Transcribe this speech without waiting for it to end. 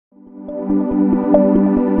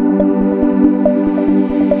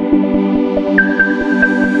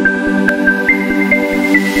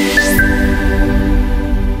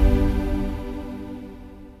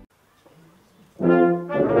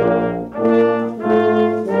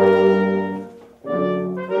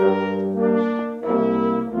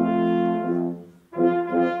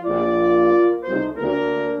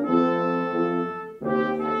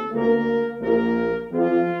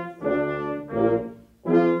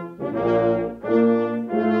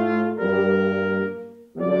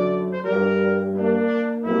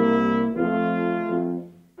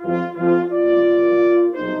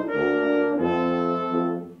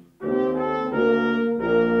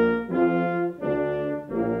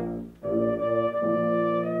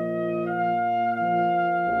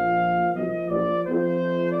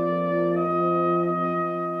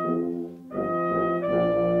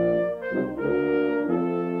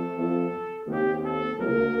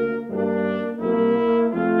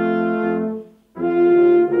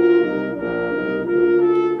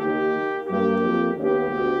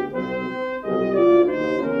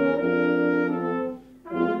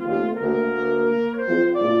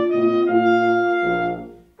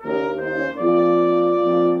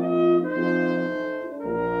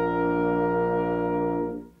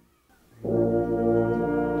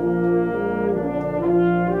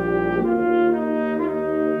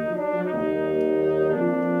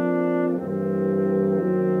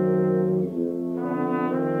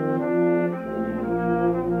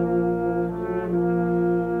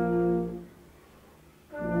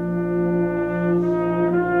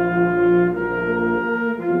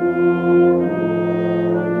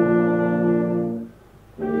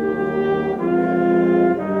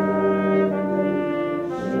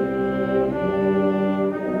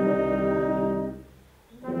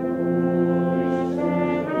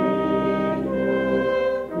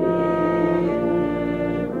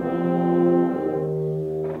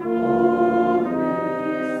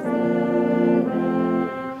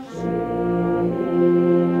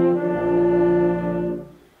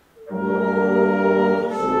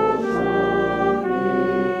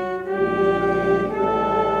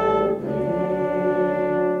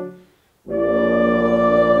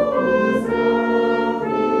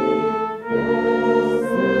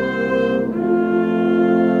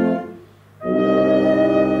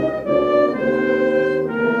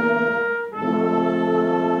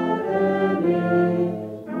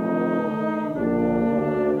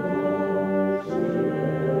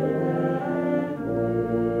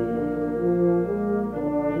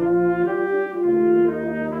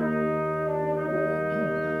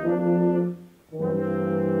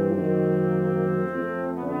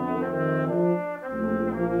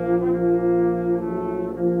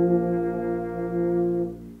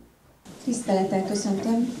Tisztelettel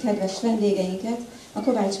köszöntöm kedves vendégeinket a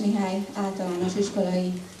Kováts Mihály általános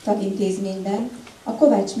iskolai tagintézményben, a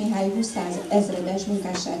Kováts Mihály 20 ezredes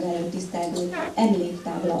munkássága előtt tisztelgő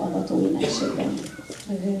emléktábla avató ünnepségben.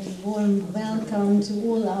 A very warm welcome to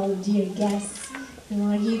all our dear guests who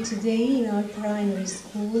are here today in our primary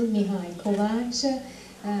school, Mihály Kovács,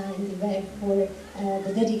 for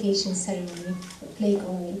the dedication ceremony for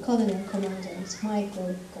Playground Colonel Commandant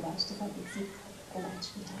Michael Kovács Kovács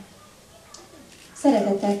Mihály.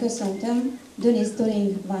 Szeretettel köszöntöm Denise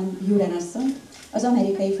Doring van Juren asszonyt, az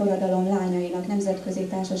amerikai forradalom lányainak nemzetközi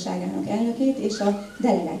társaságának elnökét és a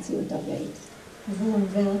delegáció tagjait. Warm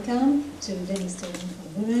welcome to Denise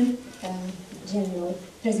Doring van Juren,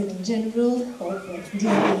 President General of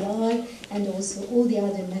DVR, and also all the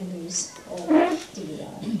other members of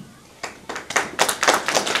DVR.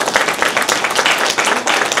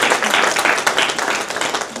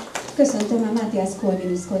 Köszöntöm a Matthias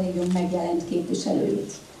Corvinus Kollégium megjelent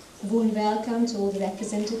képviselőit. Warm welcome to all the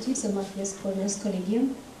representatives of Matthias Corvinus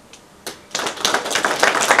Collegium.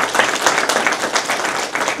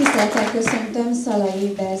 Tisztelettel köszöntöm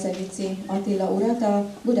Szalai Berzevici Attila urat, a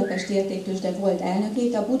Budapesti Értéktőzsde volt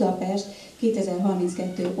elnökét, a Budapest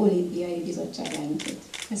 2032 Olimpiai Bizottság elnökét.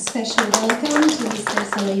 A special welcome to Mr.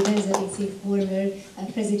 Szalai Berzevici, former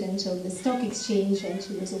president of the Stock Exchange, and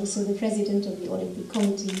who was also the president of the Olympic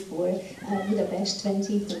Committee for Budapest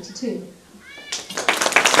 2032.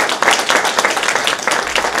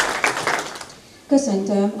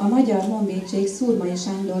 Köszöntöm a Magyar Honvédség Szurmai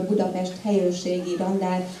Sándor Budapest helyőrségi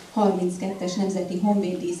rendár 32-es Nemzeti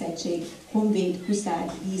Honvéddísegység Honvéd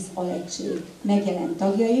Huszár Víz Alegység megjelent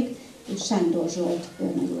tagjait és Sándor Zsolt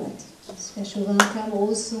őrnagyurat. Special welcome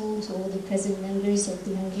also to all the present members of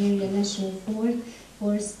the Hungarian National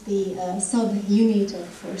Force, the sub-unit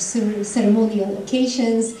for ceremonial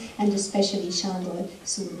occasions, and especially Sándor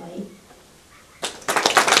Szurmai.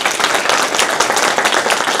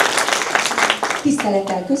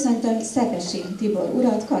 Tisztelettel köszöntöm Szepesi Tibor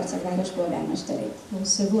urat, Karcagváros polgármesterét.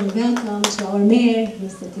 Also, warm welcome to our mayor,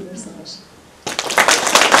 Mr. Tibor Szepesi.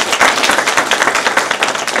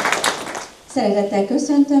 Szeretettel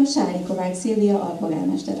köszöntöm Sári Kovács Szilvia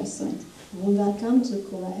alpolgármester asszonyt. Warm welcome to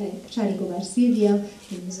Sári Kovács Szilvia,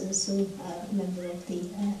 who is also a member of the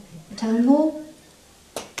town hall.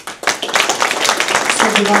 So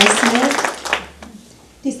the vice mayor.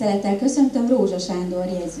 Tisztelettel köszöntöm Rózsa Sándor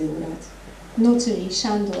jegyző urat. Notary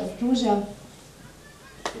Sándor Rózsa.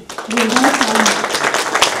 Warm welcome.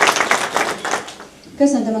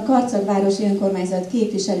 Köszöntöm a Karcagvárosi Önkormányzat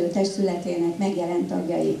képviselőtestületének megjelent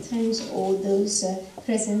tagjait. And all those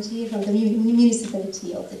present here from the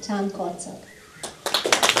municipality of the town Karcag.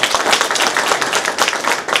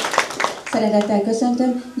 Szeretettel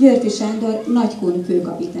köszöntöm Györfi Sándor Nagykun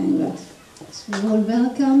főkapitány urat. So warm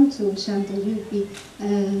welcome to Sándor Györfi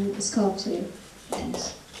sculptor.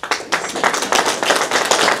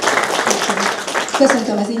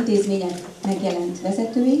 Köszöntöm az intézmények megjelent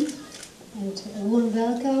vezetőit. And a warm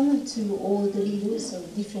welcome to all the leaders of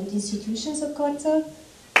different institutions of Karcag.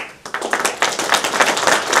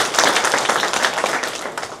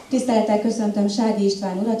 Tisztelettel köszöntöm Sági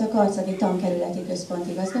István urat, a Karcagi Tankerületi Központ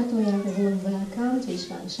igazgatóját. A warm welcome to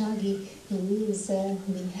István Sági, who is the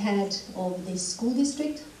head of this school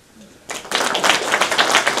district.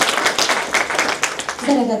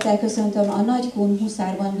 Szeretettel köszöntöm a Nagykun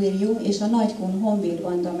Huszárbandirjú és a Nagykun Honvéd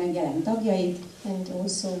banda megjelent tagjait. And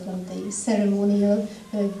also from the ceremonial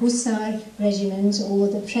Hussar regiment, all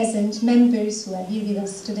the present members who are here with us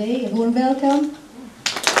today. A warm welcome.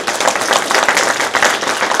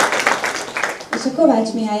 És a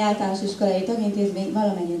Kovács Mihály általános iskolai tagintézmény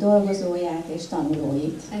valamennyi dolgozóját és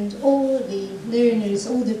tanulóit. And all the learners,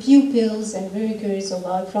 all the pupils and workers of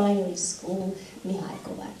our primary school, Mihály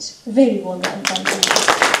Kovács. A very warm welcome.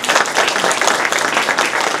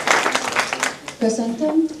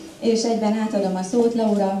 Köszöntöm, és egyben átadom a szót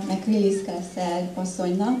Laura McCrillis-Kessel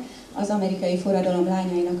asszonynak, az amerikai forradalom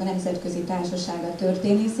lányainak a Nemzetközi Társasága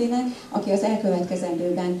történészének, aki az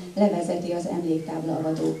elkövetkezendőben levezeti az emléktábla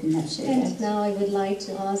avató ünnepséget. And now I would like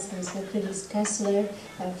to ask Ms. McCrillis Kessler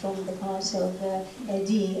from the part of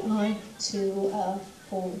DEI to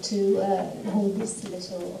hold this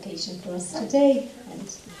little occasion for us today. And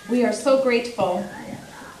we are so grateful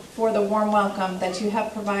for the warm welcome that you have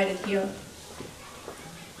provided here.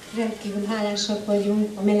 Rendkívül hálásak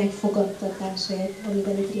vagyunk a meleg fogadtatásért,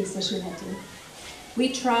 amiben itt részesülhetünk. We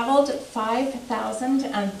traveled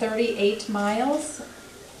 5,038 miles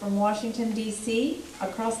from Washington, D.C.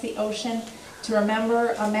 across the ocean to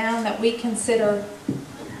remember a man that we consider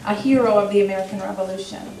a hero of the American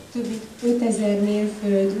Revolution. Több mint 5000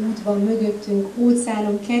 mérföld út van mögöttünk,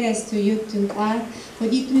 óceánon keresztül jöttünk át,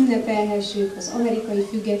 hogy itt ünnepelhessük az amerikai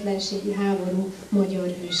függetlenségi háború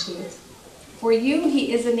magyar hősét. For you, he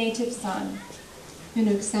is a native son.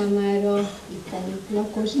 Önök számára itteni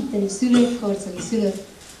lakos, itteni szülők, karcagi szülők.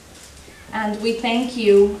 And we thank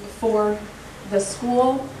you for the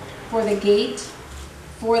school, for the gate,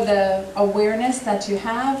 for the awareness that you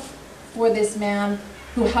have for this man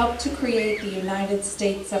who helped to create the United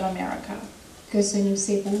States of America. Köszönjük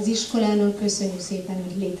szépen az iskolának, köszönjük szépen,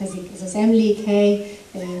 hogy létezik ez az emlékhely,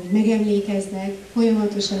 megemlékeznek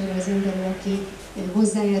folyamatosan az ember, aki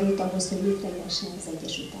hozzájárult ahhoz, hogy létrejöjjön az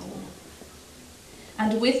Egyesült Államok.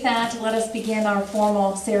 And with that, let us begin our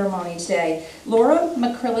formal ceremony today. Laura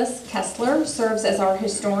McCrillis-Kessler serves as our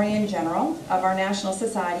Historian General of our National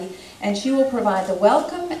Society, and she will provide the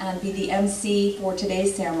welcome and be the MC for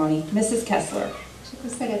today's ceremony. Mrs. Kessler. És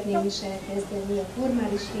akkor szeretném is elkezdeni a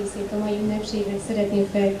formális részét a mai ünnepségnek. Szeretném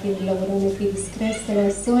felkérni Laura McCrillis-Kessler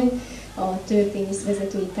asszony, a történész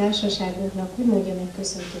vezetői társaságunknak, hogy mondja meg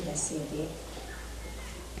köszöntő beszédét.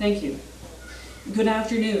 Thank you. Good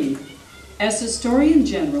afternoon. As Historian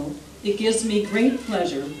General, it gives me great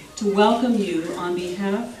pleasure to welcome you on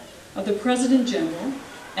behalf of the President General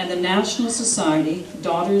and the National Society,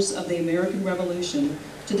 Daughters of the American Revolution,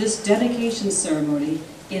 to this dedication ceremony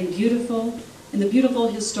in the beautiful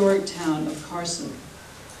historic town of Carson.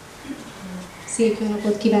 Szép jó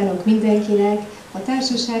napot kívánok mindenkinek! A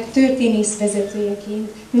társaság történész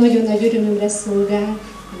vezetőjeként nagyon nagy örömömre szolgál,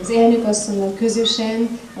 az elnökasszonnyal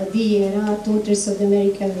közösen a DERA, Daughters of the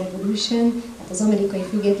American Revolution, tehát az amerikai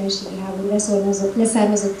függetlenségi háború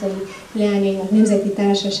leszármazottai leányainak nemzeti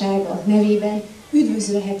társasága nevében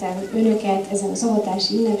üdvözölhetem Önöket ezen az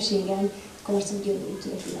avatási ünnepségen, Karcag-Győri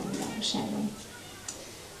Történelmi.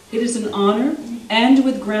 It is an honor and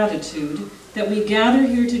with gratitude that we gather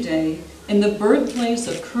here today in the birthplace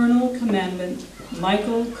of Colonel Commandant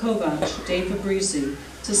Michael Kováts de Fabrizi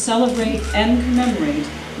to celebrate and commemorate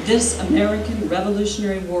this American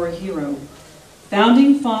Revolutionary War hero,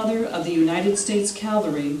 founding father of the United States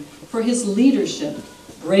Cavalry, for his leadership,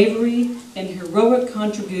 bravery, and heroic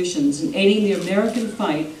contributions in aiding the American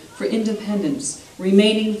fight for independence,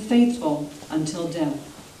 remaining faithful until death.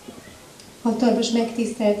 Hatalmas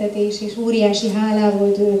megtiszteltetés és óriási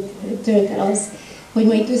hálával tölt el az, hogy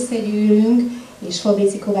ma itt összegyűlünk, és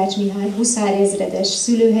Fabrici Kovács Mihály huszárezredes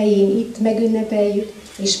szülőhelyén itt megünnepeljük,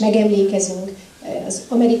 és megemlékezünk az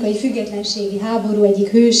amerikai függetlenségi háború egyik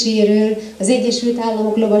hőséről, az Egyesült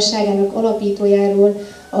Államok lovasságának alapítójáról,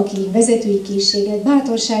 aki vezetői készséget,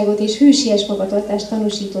 bátorságot és hősies magatartást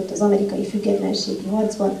tanúsított az amerikai függetlenségi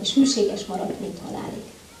harcban, és hűséges maradt, mint halálig.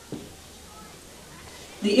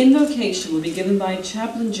 The invocation will be given by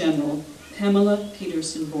Chaplain General Pamela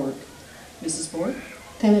Peterson Borg. Mrs. Borg?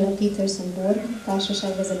 Pamela Peterson Borg,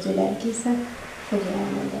 társaságvezető lelkésze, fogja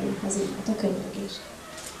elmondani az imat, a könyvögést.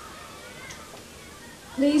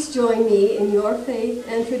 Please join me in your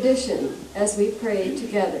faith and tradition as we pray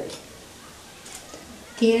together.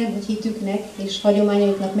 Kérem, hogy hitüknek és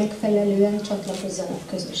hagyományaiknak megfelelően csatlakozzanak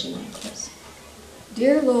közös imánkhoz.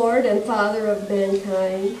 Dear Lord and Father of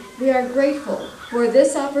mankind, we are grateful for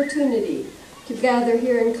this opportunity to gather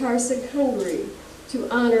here in Kárszeg, Hungary, to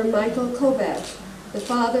honor Michael Kováts, the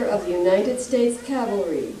father of the United States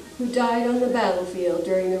Cavalry, who died on the battlefield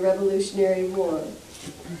during the Revolutionary War.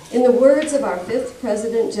 In the words of our 5th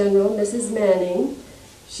President General, Mrs. Manning,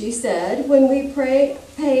 she said, when we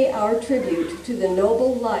pay our tribute to the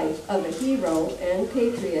noble life of a hero and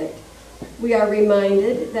patriot, we are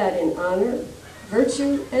reminded that in honor,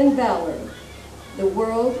 virtue, and valor, the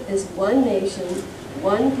world is one nation,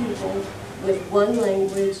 one people, with one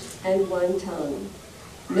language and one tongue.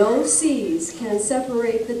 No seas can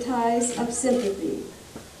separate the ties of sympathy,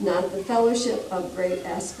 not the fellowship of great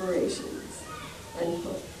aspirations.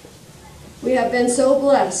 Unquote. We have been so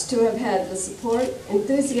blessed to have had the support,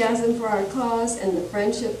 enthusiasm for our cause, and the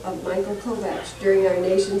friendship of Michael Kovács during our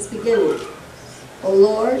nation's beginning. O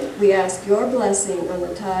Lord, we ask your blessing on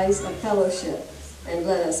the ties of fellowship, and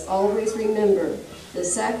let us always remember the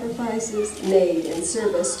sacrifices made in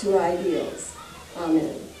service to ideals.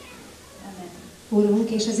 Amen. Urunk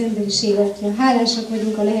és az emberiség Atya, hálásak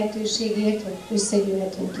vagyunk a lehetőségért, hogy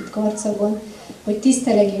összegyűlhetünk itt Karcagon, hogy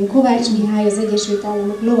tisztelegjünk Kovács Mihály, az Egyesült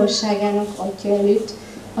Államok lovasságának atya előtt,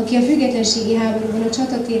 aki a függetlenségi háborúban a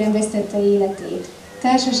csatatéren vesztette életét.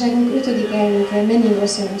 Társaságunk 5. elnöke Manning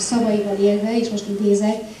asszonyok szavaival élve, és most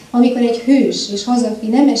idézek, amikor egy hős és hazafi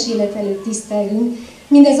nemes élet előtt tisztelünk,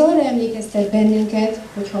 mindez arra emlékeztet bennünket,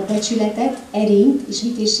 hogy ha becsületet, erényt és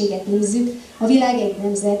vitézséget nézzük, a világ egy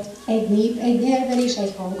nemzet, egy nép, egy nyelvvel és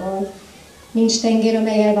egy hanggal. Nincs tenger,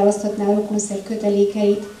 amely elválaszthatná a rokonszer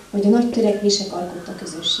kötelékeit, vagy a nagy törekvések alkotta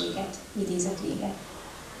közösséget. Idézet vége.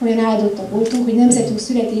 Olyan áldottak voltunk, hogy nemzetünk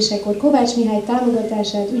születésekor Kovács Mihály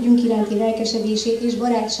támogatását, ügyünk iránti lelkesedését és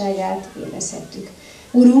barátságát élvezhettük.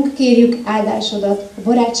 Urunk, kérjük áldásodat a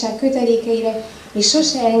barátság kötelékeire, és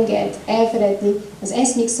sose engedd elfeledni az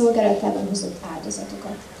eszmék szolgálatában hozott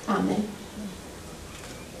áldozatokat. Amen.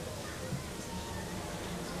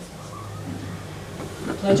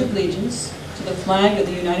 The Pledge of Allegiance to the flag of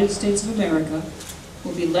the United States of America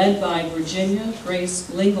will be led by Virginia Grace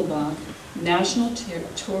Lingelbach, National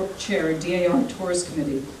Chair, DAR Tours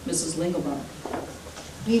Committee. Mrs. Lingelbach.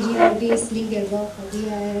 Virginia Grace Lingelbach, a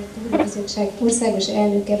DAR Túrabizottság országos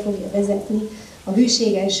elnöke fogja vezetni a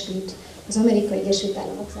hűségesküt az Amerikai Egyesült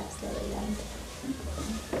Államok zászlaja iránt.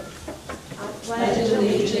 I pledge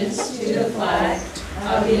allegiance to the flag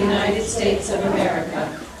of the United States of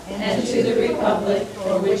America and to the republic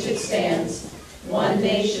for which it stands, one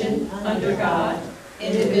nation, under God,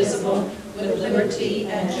 indivisible, with liberty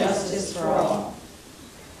and justice for all.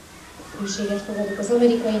 Hűséget fogadok az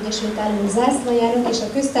Amerikai Egyesült Államok zászlajának és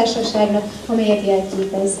a köztársaságnak, amelyet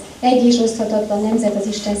jelképez. Egy és oszthatatlan nemzet az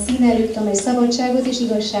Isten színe előtt, amely szabadságot és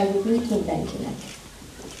igazságot nyújt mindenkinek.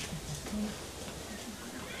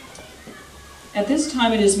 At this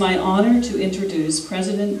time, it is my honor to introduce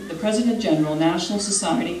the President General, National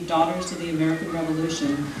Society, Daughters of the American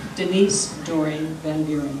Revolution, Denise Dory Van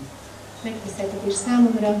Buren. Megtiszteltetés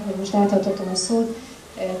számomra, hogy most átadhatom a szót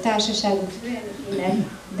társaságunk főelnökének,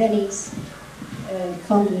 Denise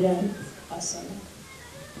Van Buren asszonynak.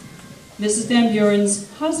 Mrs. Van Buren's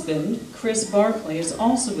husband, Chris Barclay, is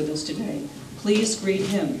also with us today. Please greet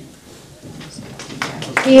him.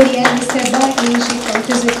 Férje, Mr. Barclay is itt van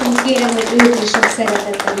közöttünk, kérem, hogy őt is sok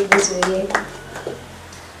szeretettel üdvözöljék.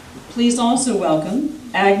 Please also welcome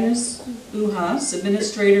Agnes Uhas,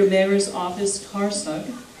 Administrator, Mayor's Office, Kárszeg.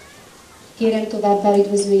 Kérem továbbá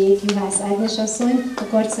üdvözöljék Juhász Ágnes asszony a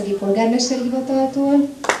karcagi polgármesteri hivataltól.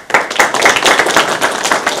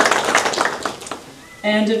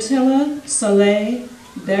 And Attila Saleh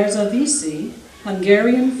Berzavici,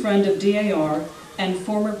 Hungarian friend of DAR and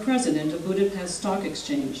former president of Budapest Stock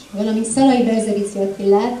Exchange. Valamint Szalai Berzavici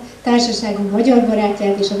Attilát, társaságunk magyar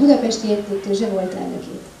barátját és a budapesti értéktőzse volt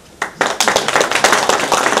elnökét.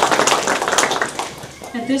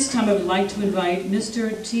 At this time, I would like to invite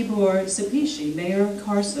Mr. Tibor Szepesi, Mayor of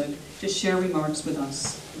Kárszeg, to share remarks with us.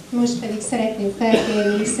 Most pedig szeretném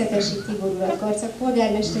felkérni Szepesi Tibor urat, Kárszeg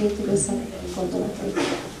polgármesterét, hogy összeállítani gondolatait.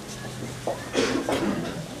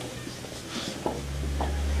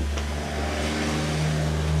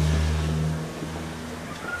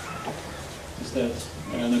 Tisztelt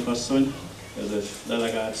elnök asszony, kedves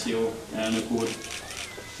delegáció, elnök úr,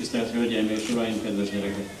 tisztelt hölgyeim és uraim, kedves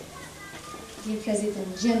gyerekek! Dear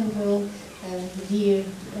President General, dear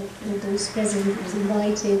those present who's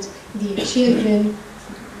invited, dear children,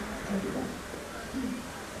 everyone.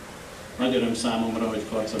 Nagy öröm számomra, hogy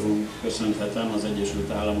Kárszegen köszönhetem az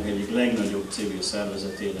Egyesült Államok egyik legnagyobb civil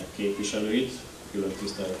szervezetének képviselőit. Külön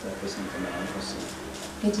tisztelettel köszöntöm elnök asszonyt.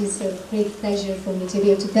 It is a great pleasure for me to be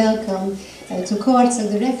able to welcome to Kováts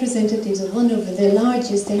the representatives of one of the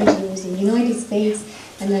largest NGOs in the United States,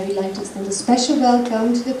 and I would like to extend a special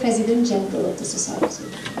welcome to the President General of the Society.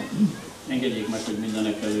 Engedjék meg, hogy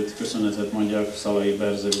mindenek előtt köszönetet mondjak Szalai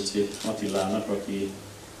Berzavici Attilának, aki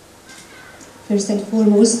First and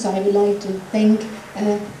foremost, I would like to thank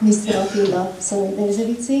Mr. Attila Szalai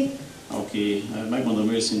Berzavici, aki,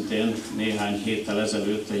 megmondom őszintén, néhány héttel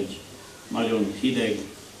ezelőtt egy nagyon hideg,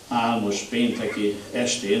 álmos pénteki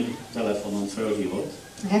estén telefonon fölhívott.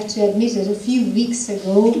 I have to admit that a few weeks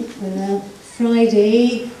ago, on a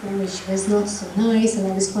Friday, which was not so nice and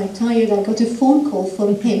I was quite tired, I got a phone call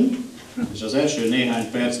from him. És az első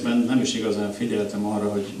néhány percben nem is igazán figyeltem arra,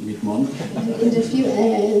 hogy mit mond. In the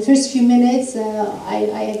first few minutes, I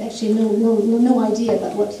had actually no idea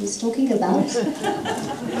about what he's talking about.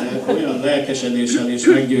 De olyan lelkesedéssel és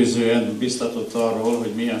meggyőzően biztatott arról,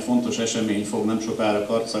 hogy milyen fontos esemény fog nem sokára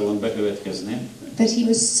Kárszegen bekövetkezni. But he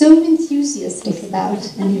was so enthusiastic about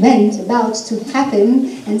an event about to happen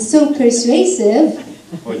and so persuasive,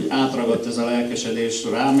 hogy átragadt ez a lelkesedés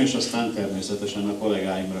rám, és aztán természetesen a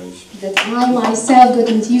kollégáimra is. that I myself got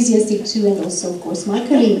enthusiastic too, and also, of course, my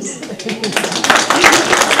colleagues.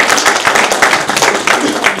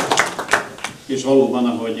 És valóban,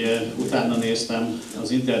 ahogy utána néztem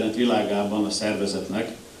az internet világában a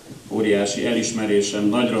szervezetnek, óriási elismerésem,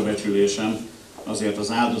 nagyra becsülésem azért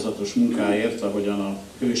az áldozatos munkáért, ahogyan a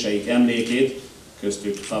hőseik emlékét,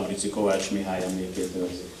 köztük Fabrici Kováts Mihály emlékét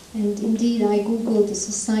őrzik. And indeed, I googled the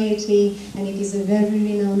society, and it is a very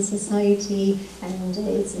renowned society, and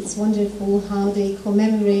it's wonderful how they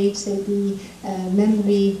commemorate the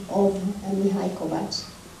memory of Mihály Kovács.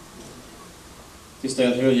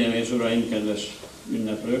 Tisztelt Hölgyeim és Uraim, kedves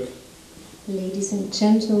ünneplők! Ladies and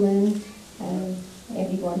gentlemen,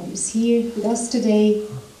 everyone who's here with us today,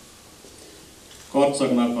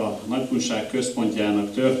 Kárszegnak, a nagykunság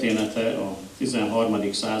központjának története a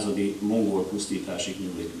 13. századi mongol pusztításig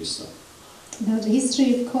nyúlik vissza. Now the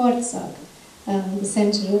history of Kárszeg, the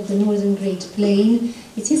center of the northern Great Plain,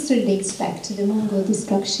 its history dates back to the Mongol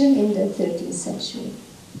destruction in the 13th century.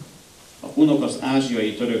 A hunok az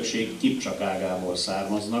ázsiai törökség Kipcsak ágából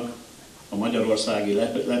származnak, a magyarországi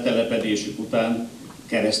letelepedésük után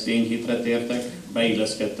keresztény hitre tértek,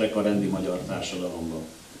 beilleszkedtek a rendi magyar társadalomba.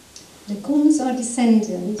 The Kuns are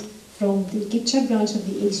descendant from the Kipchak branch of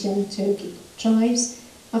the Asian Turkic tribes.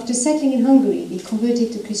 After settling in Hungary, they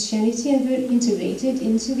converted to Christianity and were integrated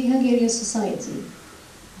into the Hungarian society.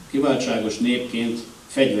 Kiváltságos népként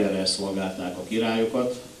fegyverrel szolgálták a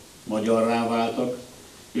királyokat, magyarrá váltak,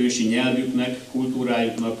 ősi nyelvüknek,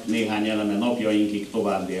 kultúrájuknak néhány eleme napjainkig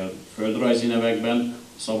tovább él földrajzi nevekben,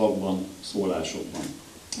 szavakban, szólásokban.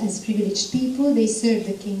 As privileged people, they served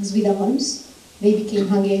the kings with arms. They became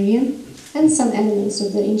Hungarian, and some elements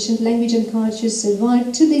of their ancient language and culture survive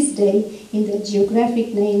to this day in their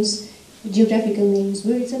geographical names,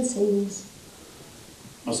 words and sayings.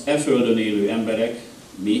 Az e földön élő emberek,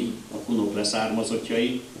 mi, a kunok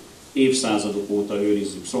leszármazottjai, évszázadok óta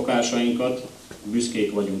őrizzük szokásainkat,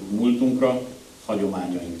 büszkék vagyunk múltunkra,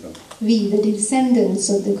 hagyományainkra. We, the descendants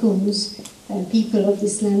of the Kuns, people of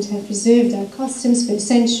this land, have preserved our customs for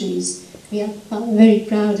centuries. We are very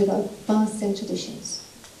proud of our past and traditions.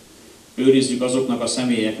 Őrizzük azoknak a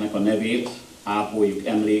személyeknek a nevét, ápoljuk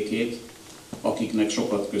emlékét, akiknek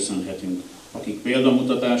sokat köszönhetünk, akik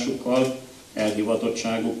példamutatásukkal,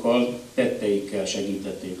 elhivatottságukkal, tetteikkel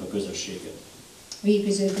segítették a közösséget. We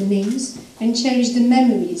preserve the names and cherish the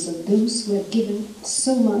memories of those who have given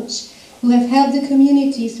so much, who have helped the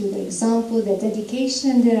community through their example, their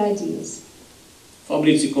dedication and their ideas.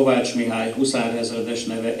 Fabrici Kováts Mihály huszárezredes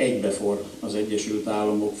neve egybefor az Egyesült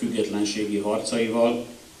Államok függetlenségi harcaival,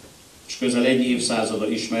 és közel egy évszázada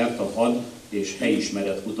ismert a had és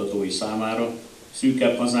helyismeret kutatói számára,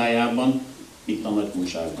 szűkebb hazájában, itt a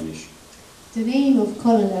Nagykunságban is. The name of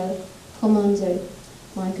Colonel Commander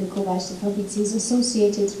Michael Kovács de Fabrici is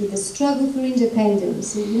associated with the struggle for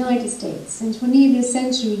independence in the United States, and for nearly a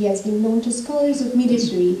century he has been known to scholars of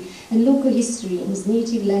military and local history in his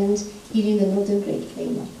native land here in the northern Great Plain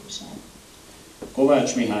of Russia.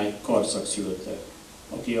 Kovács Mihály karcag szülötte,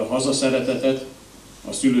 aki a hazaszeretetet,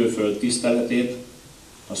 a szülőföld tiszteletét,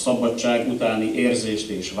 a szabadság utáni érzést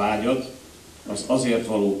és vágyat, az azért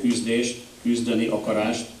való küzdést, küzdeni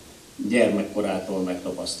akarást gyermekkorától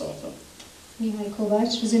megtapasztalta. Mihály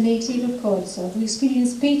Kovács was a native of Kováts, who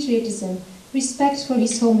experienced patriotism, respect for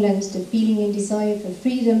his homeland, the feeling and desire for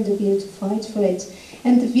freedom, the will to fight for it,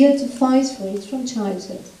 and the will to fight for it from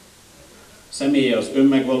childhood. Személye az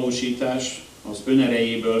önmegvalósítás, az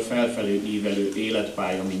önerejéből felfelé ívelő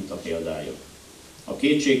életpálya mintapéldája. A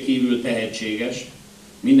kétségkívül tehetséges,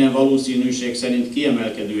 minden valószínűség szerint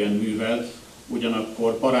kiemelkedően művelt,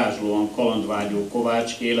 ugyanakkor parázslóan kalandvágyó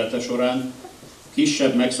Kovács élete során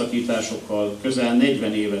kisebb megszakításokkal közel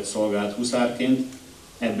 40 évet szolgált huszárként,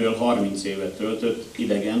 ebből 30 évet töltött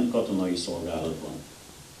idegen katonai szolgálatban.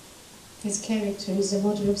 His character is a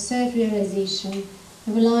model of self-realization,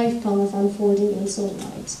 of a life path unfolding in its own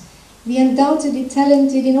right. The undoubtedly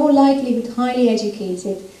talented, in all likelihood highly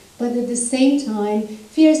educated, but at the same time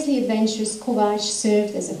fiercely adventurous Kovács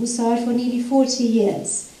served as a hussar for nearly 40 years,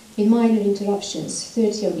 with minor interruptions,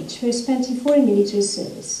 30 of which were spent in foreign military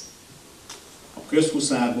service. A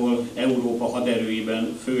közhuszárból Európa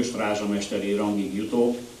haderőiben főstrázsamesteri rangig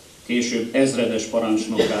jutó, később ezredes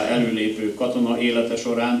parancsnokká előlépő katona élete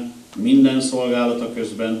során minden szolgálata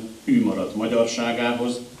közben hű maradt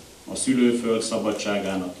magyarságához, a szülőföld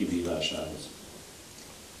szabadságának kivívásához.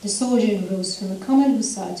 The soldier rose from a common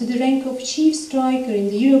hussar to the rank of chief striker in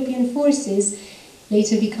the European forces,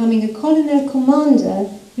 later becoming a colonel commander,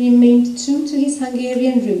 remained true to his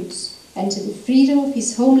Hungarian roots and to the freedom of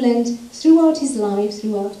his homeland throughout his life,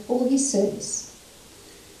 throughout all his service.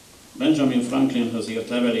 Benjamin Franklinhoz írt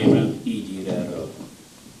levelében így ír erről.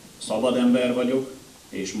 Szabad ember vagyok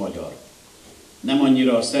és magyar. Nem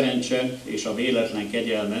annyira a szerencse és a véletlen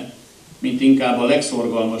kegyelme, mint inkább a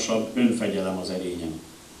legszorgalmasabb önfegyelem az erényem.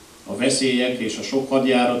 A veszélyek és a sok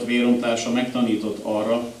hadjárat vérontása megtanított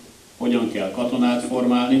arra, hogyan kell katonát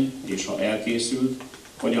formálni, és ha elkészült,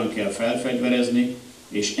 hogyan kell felfegyverezni,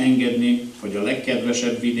 és engedni, hogy a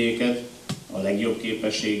legkedvesebb vidéket a legjobb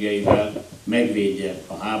képességeivel megvédje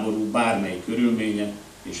a háború bármely körülménye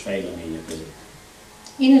és fejleménye között.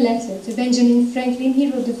 In a letter to Benjamin Franklin, he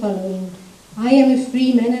wrote the following: I am a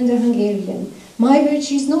free man and a Hungarian. My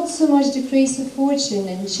virtue is not so much the grace of fortune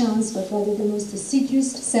and chance, but rather the most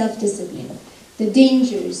assiduous self-discipline. The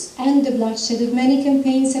dangers and the bloodshed of many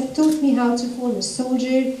campaigns have taught me how to form a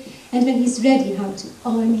soldier, and when he's ready, how to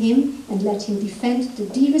arm him and let him defend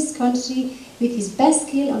the dearest country with his best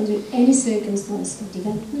skill under any circumstance of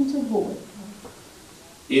development or war.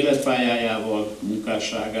 Életpályájával,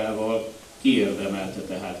 munkásságával kiérdemelte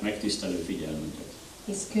tehát megtisztelő figyelmünket.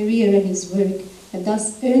 His career and his work have thus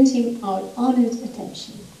earned him our honored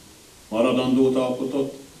attention. Maradandót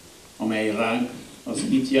alkotott, amely ránk, az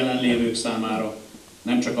itt jelenlévők számára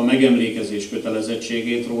nem csak a megemlékezés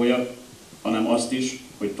kötelezettségét rója, hanem azt is,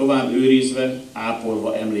 hogy tovább őrizve,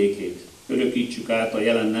 ápolva emlékét örökítsük át a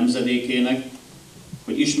jelen nemzedékének,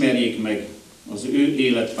 hogy ismerjék meg az ő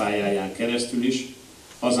életpályáján keresztül is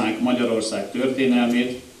hazánk Magyarország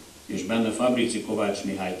történelmét, és benne Fabrici Kovács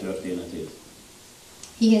Mihály történetét.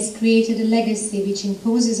 He has created a legacy which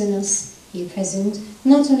imposes on us, here present,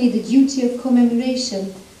 not only the duty of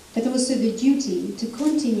commemoration, but also the duty to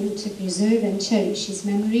continue to preserve and cherish his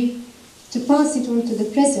memory, to pass it on to the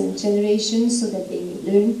present generation so that they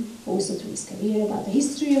may learn, also through his career, about the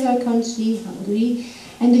history of our country, Hungary,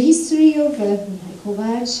 and the history of Mihály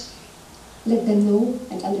Kovács. Let them know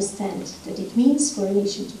and understand that it means for a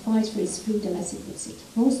nation to fight for its freedom, as he puts it,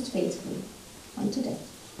 most faithfully, unto death.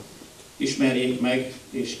 Ismerjék meg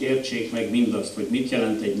és értsék meg mindazt, hogy mit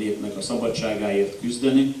jelent egy népnek a szabadságáért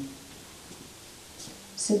küzdeni,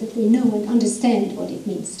 so that they know and understand what it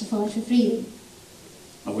means to fight for freedom.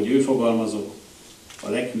 Ahogy ő fogalmazott, a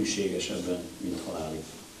leghűségesebben, mint halálig.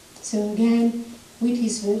 So again, with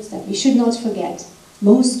his words that we should not forget,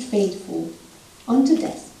 most faithful, unto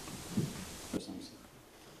death. Köszönöm szépen.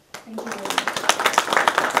 Thank you very much.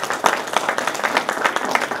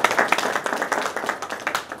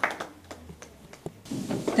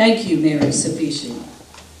 Thank you, Mayor Safishi.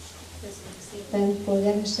 Szépen,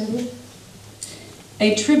 polgármester úr.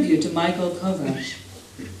 A tribute to Michael Kováts.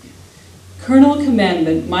 Colonel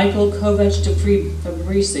Commandant Michael Kováts de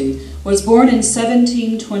Fabrici was born in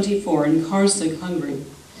 1724 in Kárszeg, Hungary.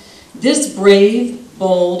 This brave,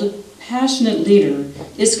 bold, passionate leader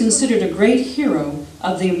is considered a great hero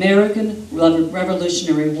of the American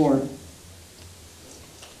Revolutionary War.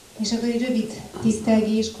 És akkor egy rövid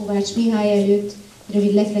tisztelgés Kovács Mihály előtt,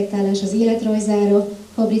 rövid reflektálás az életrajzára.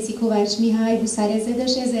 Fabrici Kovács Mihály,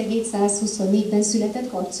 huszárezredes, 1724-ben született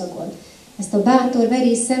Karcagon. Ezt a bátor,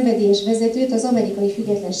 verész, szenvedélyes vezetőt az amerikai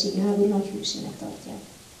függetlenségi háború nagy hősének tartják.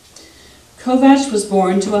 Kovács was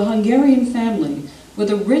born to a Hungarian family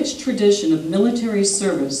with a rich tradition of military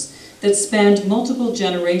service that spanned multiple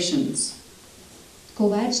generations.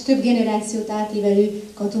 Kovács több generációt átívelő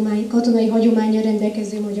katonai hagyománnyal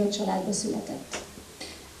rendelkező magyar családba született.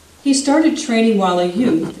 He started training while a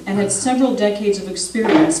youth and had several decades of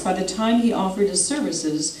experience by the time he offered his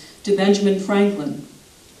services to Benjamin Franklin.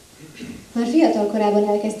 Már fiatal korában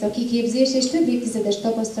elkezdte a kiképzést, és több évtizedes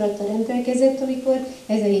tapasztalattal rendelkezett, amikor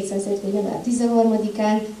 1770. január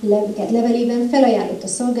 13-án levelében felajánlotta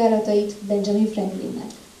szolgálatait Benjamin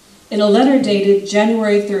Franklinnek. In a letter dated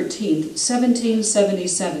January 13th,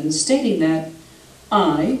 1777, stating that,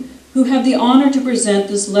 I, who have the honor to present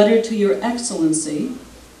this letter to your excellency,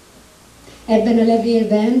 ebben a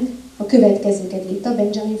levélben a következőket írta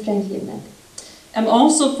Benjamin Franklinnek. am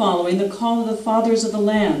also following the call of the fathers of the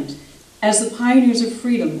land, as the pioneers of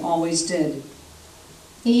freedom always did.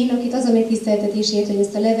 Én, akit az a megtiszteltetésért, hogy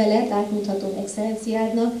ezt a levelet átmutatom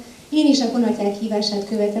excellenciádnak, én is a konatyák hívását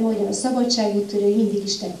követem, ahogyan a szabadságúttörői mindig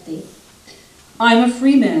is tették. I am a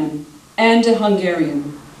free man and a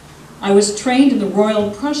Hungarian. I was trained in the Royal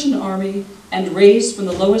Prussian Army and raised from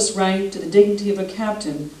the lowest rank to the dignity of a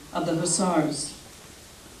captain of the Hussars.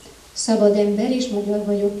 Szabad ember és magyar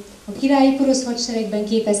vagyok. A királyi porosz hadseregben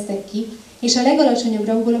képeztek ki, és a legalacsonyabb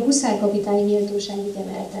rangból a huszárkapitányi méltóságig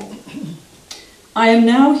emeltek. I am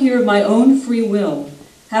now here of my own free will,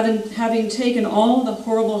 having taken all the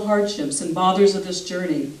horrible hardships and bothers of this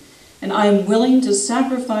journey, and I am willing to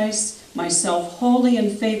sacrifice myself wholly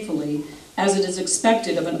and faithfully, as it is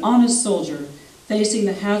expected of an honest soldier facing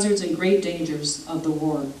the hazards and great dangers of the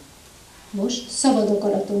war. Most szabad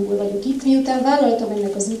akaratomból vagyok itt, miután vállaltam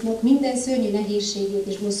ennek az útnak minden szörnyű nehézségét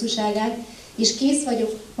és bosszúságát, és kész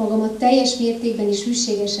vagyok magamat teljes mértékben és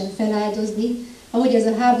hűségesen feláldozni, ahogy az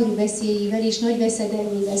a háború veszélyével és nagy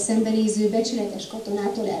veszedelmével szembenéző becsületes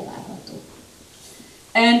katonától elvárható.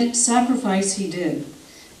 And sacrifice he did,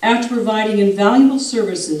 after providing invaluable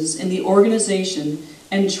services in the organization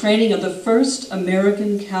and training of the first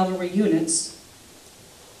American cavalry units.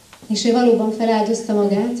 És ő valóban feláldozta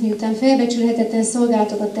magát, miután felbecsülhetetlen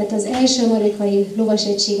szolgálatokat tett az első amerikai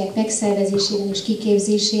lovasegységek megszervezésében és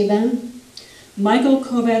kiképzésében. Michael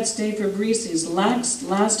Kováts de Fabrici's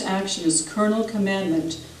last action as Colonel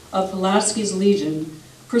Commandant of Pulaski's Legion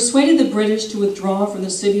persuaded the British to withdraw from the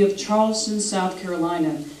city of Charleston, South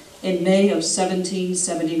Carolina in May of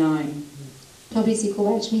 1779. Fabrici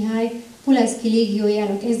Kovács Mihály Pulaski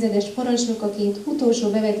légiójának ezredes parancsnokaként utolsó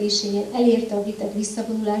bevetésénél elérte a britek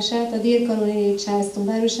visszavonulását a dél-karolínai Charleston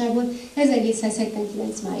városából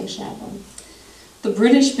 1779. májusában. The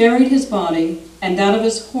British buried his body and that of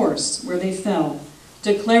his horse where they fell,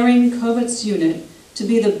 declaring Kováts' unit to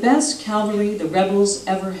be the best cavalry the rebels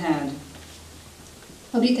ever had.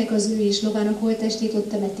 A britek az ő és lovának holttestét ott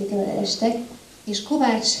temették el, elestek, és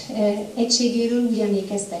Kovács egységéről úgy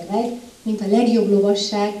emlékeztek meg, mint a legjobb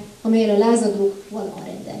lovasság, amellyel a lázadók valaha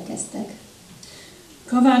rendelkeztek.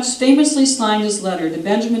 Kovács famously signed his letter to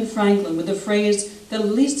Benjamin Franklin with the phrase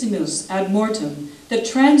 "Delicissimus ad mortem," that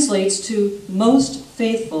translates to "most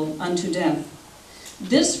faithful unto death."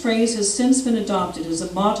 This phrase has since been adopted as a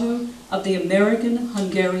motto of the American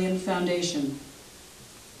Hungarian Foundation.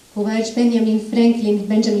 Kovács Benjamin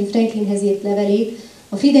Franklinhez írt levelét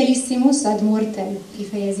a Fidelissimus ad mortem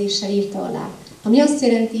kifejezéssel írta alá, ami azt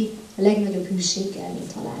jelenti, a legnagyobb hűséggel,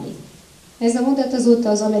 mint halálig. Ez a mondat azóta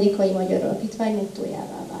az Amerikai Magyar Alapítvány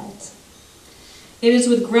mottójává vált. It is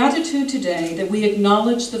with gratitude today that we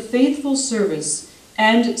acknowledge the faithful service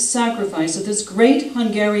and sacrifice of this great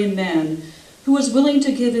Hungarian man who was willing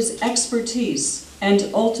to give his expertise and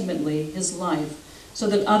ultimately his life so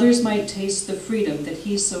that others might taste the freedom that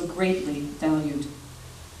he so greatly valued.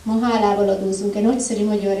 Ma hálával adózunk egy nagyszerű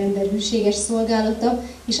magyar ember hűséges szolgálata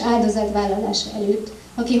és áldozatvállalása előtt,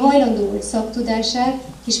 aki hajlandó volt szaktudását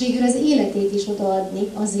és végül az életét is odaadni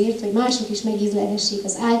azért, hogy mások is megízlelhessék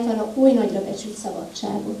az általa oly nagyra becsült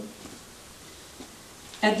szabadságot.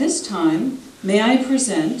 At this time, may I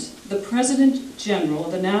present the President General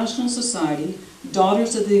of the National Society,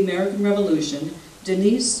 Daughters of the American Revolution,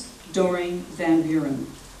 Denise Doring Van Buren.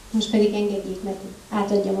 Most pedig engedjék meg, hogy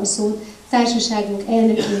átadjam a szót társaságunk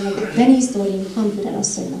elnökének, Denise Doring Van Buren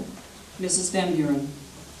asszonynak. Mrs. Van Buren.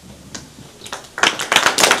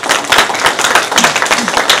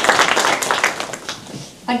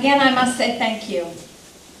 Again, I must say thank you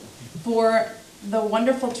for the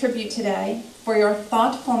wonderful tribute today, for your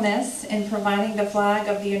thoughtfulness in providing the flag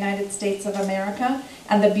of the United States of America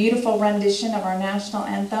and the beautiful rendition of our national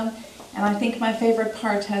anthem. And I think my favorite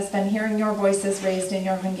part has been hearing your voices raised in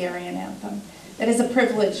your Hungarian anthem. It is a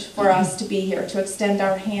privilege for us to be here, to extend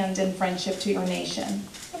our hand in friendship to your nation.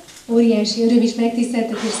 Óriási öröm és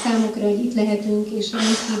megtiszteltetés számukra, hogy itt lehetünk, és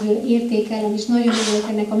rendkívül értékelem, és nagyon örülök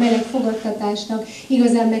ennek a meleg fogadtatásnak.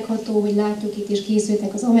 Igazán megható, hogy látjuk itt, és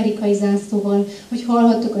készültek az amerikai zászlóval, hogy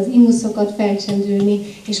hallhattuk az himnuszokat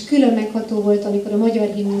felcsendülni, és külön megható volt, amikor a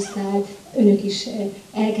magyar himnusznál önök is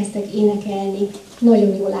elkezdtek énekelni.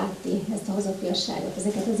 Nagyon jól látni ezt a hazafiasságot,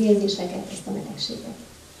 ezeket az érzéseket, ezt a melegséget.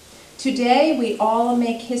 Today we all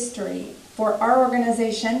make history, for our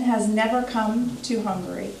organization has never come to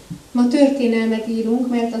Hungary. Ma történelmet írunk,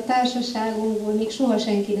 mert a társaságunkból még soha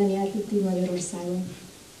senki nem járt itt Magyarországon.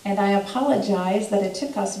 And I apologize that it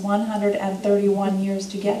took us 131 years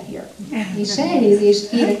to get here. És elnézést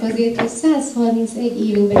kérek azért, hogy 131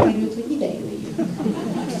 évünkbe került, hogy ide jöjjünk.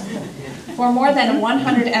 For more than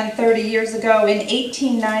 130 years ago, in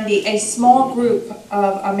 1890, a small group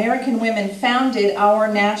of American women founded our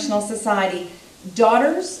national society,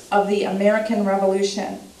 Daughters of the American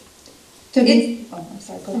Revolution.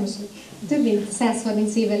 Több mint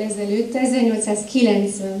 130 évvel ezelőtt,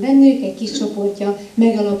 1890-ben nők egy kis csoportja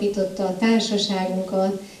megalapította a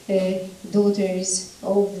társaságunkat, Daughters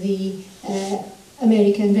of the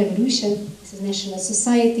American Revolution, ez a National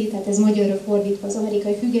Society, tehát ez magyarra fordítva az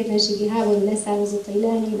amerikai függetlenségi háború leszármazottai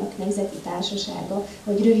lányainak nemzeti társasága,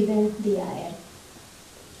 vagy röviden DAR.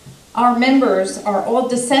 Our members are all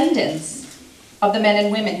descendants of the men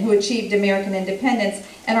and women who achieved American independence,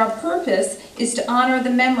 and our purpose is to honor the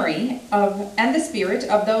memory of and the spirit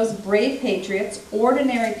of those brave patriots,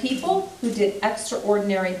 ordinary people who did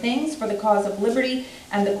extraordinary things for the cause of liberty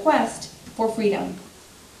and the quest for freedom.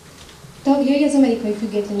 Tagjai az amerikai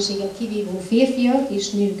függetlenséget kivívó férfiak és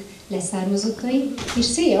nők leszármazottai, és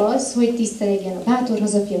célja az, hogy tisztelegjen a bátor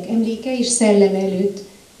hazafiak emléke és szellem előtt,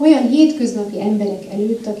 olyan hétköznapi emberek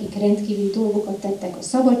előtt, akik rendkívüli dolgokat tettek a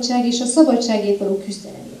szabadság és a szabadságért való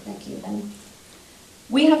küzdelem érdekében.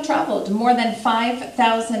 We have traveled more than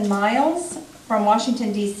 5,000 miles from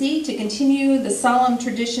Washington, D.C. to continue the solemn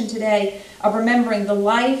tradition today of remembering the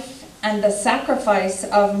life and the sacrifice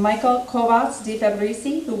of Michael Kováts de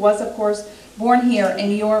Fabrici, who was, of course, born here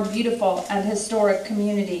in your beautiful and historic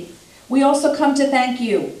community. We also come to thank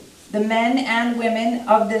you, the men and women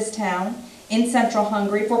of this town in central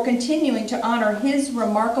Hungary, for continuing to honor his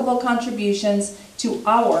remarkable contributions to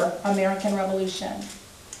our American Revolution.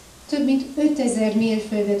 Több mint 5000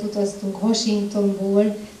 mérföldet utaztunk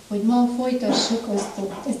Washingtonból, hogy ma folytassuk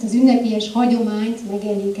ezt az ünnepélyes hagyományt,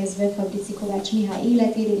 megemlékezve Fabrici Kovács Mihály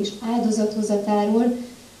életéről és áldozathozatáról,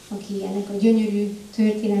 aki ennek a gyönyörű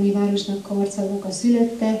történelmi városnak, Karcagnak a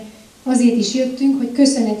szülötte. Azért is jöttünk, hogy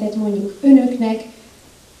köszönetet mondjuk önöknek,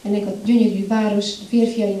 ennek a gyönyörű város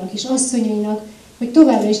férfiainak és asszonyainak, hogy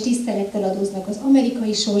továbbra is tisztelettel adóznak az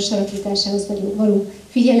amerikai sors alakításához való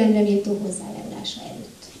figyelemre méltó hozzájárulása előtt.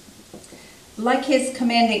 Like his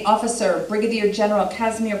commanding officer, Brigadier General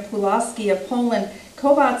Kazimierz Pulaski of Poland,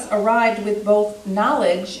 Kovács arrived with both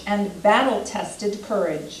knowledge and battle-tested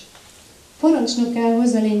courage.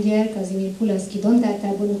 Parancsnokához, a lengyel Kazimierz Pulaski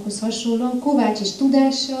dandártábornokhoz hasonlóan Kovács is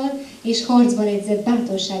tudással és harcban edzett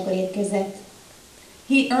bátorsággal érkezett.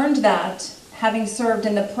 He earned that, having served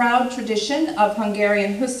in the proud tradition of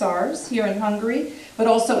Hungarian hussars here in Hungary, but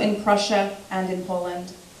also in Prussia and in Poland.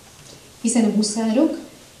 Hiszen a huszárok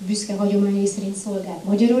büszke hagyományai szerint szolgált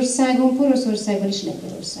Magyarországon, Poroszországban és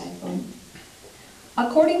Lengyelországban.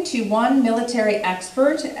 According to one military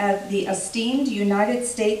expert at the esteemed United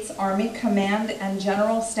States Army Command and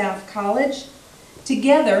General Staff College,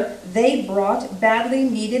 together they brought badly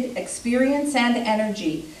needed experience and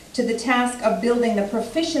energy to the task of building the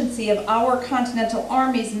proficiency of our Continental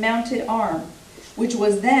Army's mounted arm, which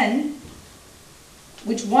won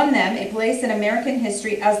them a place in American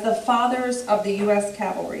history as the fathers of the U.S.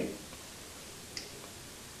 cavalry.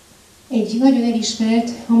 Egy nagyon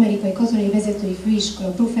elismert amerikai katonai vezetői főiskola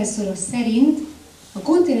professzora szerint a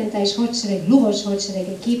kontinentális hadsereg lovas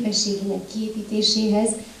hadserege képességének kiépítéséhez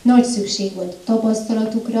nagy szükség volt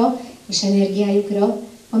tapasztalatukra és energiájukra,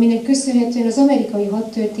 aminek köszönhetően az amerikai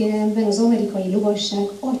hadtörténelemben az amerikai lovasság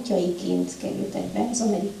atyaiként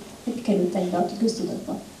kerültek be a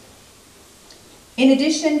köztudatba. In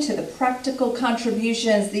addition to the practical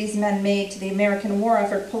contributions these men made to the American war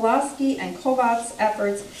effort, Pulaski and Kováts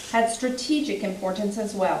efforts had strategic importance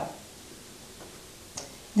as well.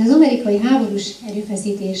 De az amerikai háborús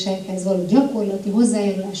erőfeszítésekhez való gyakorlati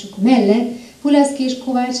hozzájárulásuk mellett Pulaski és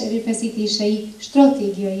Kovács erőfeszítései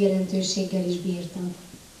stratégiai jelentőséggel is bírtak.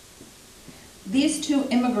 These two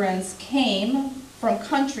immigrants came from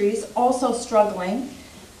countries also struggling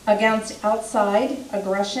against outside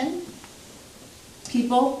aggression,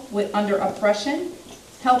 people under oppression,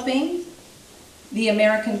 helping the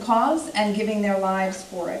American cause and giving their lives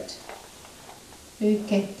for it. Ők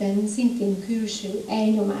ketten szintén külső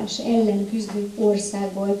elnyomás ellen küzdő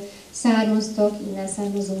országból származtak, innen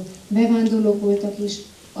származó bevándorlók voltak, és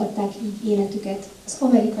adták így életüket az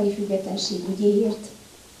amerikai függetlenség ügyéért.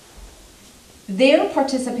 Their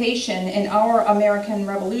participation in our American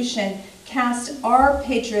Revolution cast our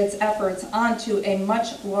patriots' efforts onto a much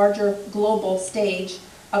larger global stage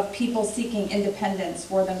of people seeking independence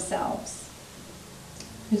for themselves.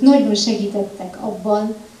 Ők nagyban segítettek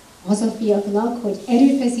abban a hazafiaknak, hogy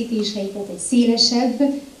erőfeszítéseiket egy szélesebb,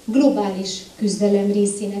 globális küzdelem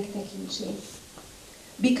részének tekintsék.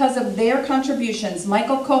 Because of their contributions,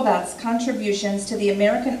 Michael Kováts' contributions to the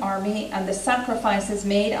American Army and the sacrifices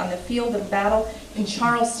made on the field of battle in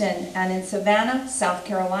Charleston and in Savannah, South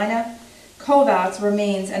Carolina, Kováts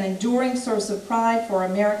remains an enduring source of pride for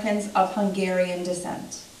Americans of Hungarian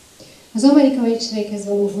descent. Az amerikai hadsereghez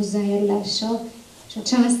való hozzájárulása és a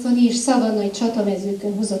charlestoni és savannai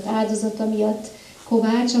csatamezőkön hozott áldozata miatt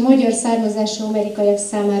Kovács a magyar származású amerikaiak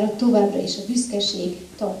számára továbbra is a büszkeség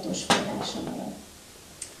tartós forrása marad.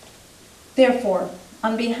 Therefore,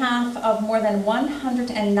 on behalf of more than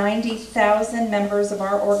 190,000 members of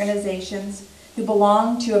our organizations who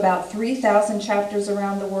belong to about 3,000 chapters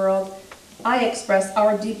around the world, I express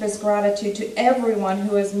our deepest gratitude to everyone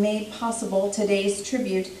who has made possible today's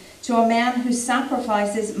tribute to a man whose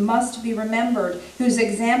sacrifices must be remembered, whose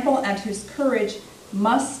example and whose courage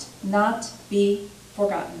must not be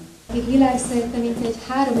forgotten. Akik világszerte mintegy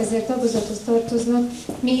 3000 tagozathoz tartoznak,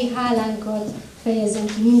 mi hálánkat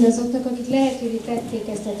fejezünk ki mindazoknak, akik lehetővé tették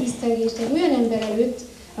ezt a tisztelgést egy olyan ember előtt,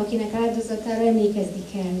 akinek áldozatára emlékezni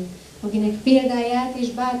kell, akinek példáját és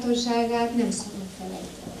bátorságát nem szabad felejteni.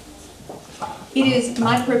 It is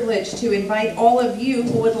my privilege to invite all of you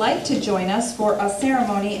who would like to join us for a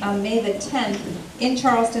ceremony on May the 10th in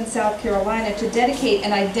Charleston, South Carolina, to dedicate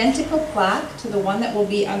an identical plaque to the one that will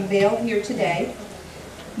be unveiled here today,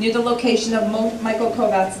 near the location of Michael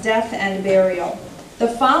Kováts' death and burial. The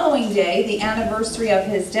following day, the anniversary of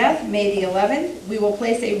his death, May the 11th, we will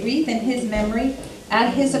place a wreath in his memory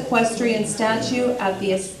at his equestrian statue at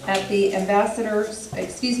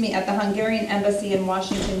the Hungarian embassy in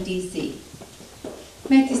Washington, D.C.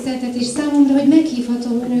 Megtiszteltetés számomra, hogy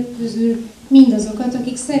meghívhatom önök közül mindazokat,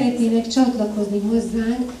 akik szeretnének csatlakozni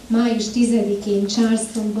hozzánk május 10-én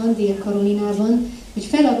Charlestonban, Dél-Karolinában, hogy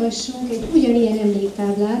felavassunk egy ugyanilyen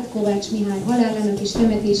emléktáblát Kovács Mihály halálának és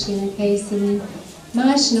temetésének helyszínén.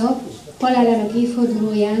 Másnap, halálának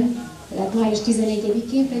évfordulóján, tehát május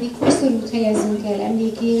 11-én pedig koszorút helyezünk el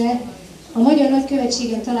emlékére a Magyar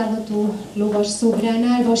Nagykövetségen található lovas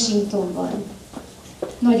szobránál, Washingtonban.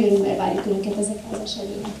 Nagy örömmel várjuk önöket ezekre az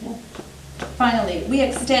eseményekre. Finally, we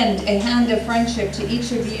extend a hand of friendship to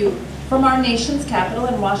each of you from our nation's capital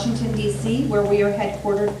in Washington, D.C., where we are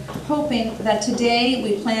headquartered, hoping that today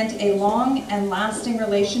we plant a long and lasting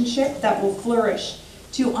relationship that will flourish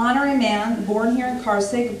to honor a man born here in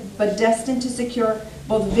Karsig, but destined to secure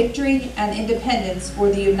both victory and independence for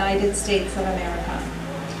the United States of America.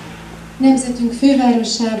 Nemzetünk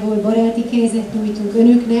fővárosából baráti kezet nyújtunk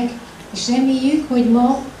önöknek, és reméljük, hogy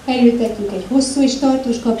ma előtettük egy hosszú és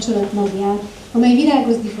tartós kapcsolat magját, amely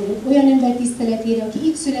virágozni fog olyan ember tiszteletére, aki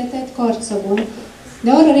itt született Karcagon,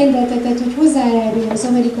 de arra rendeltetett, hogy hozzájáruljon az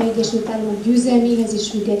Amerikai Egyesült Államok győzelméhez és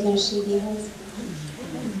függetlenségéhez.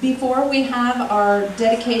 Before we have our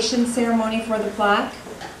dedication ceremony for the plaque,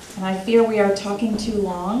 and I fear we are talking too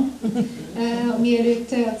long,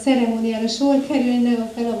 mielőtt a ceremóniára sor kerülne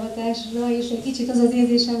a felavatásra, és egy kicsit az az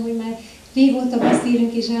érzésem, hogy már régóta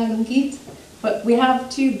beszélünk és állunk itt. But we have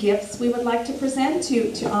two gifts we would like to present to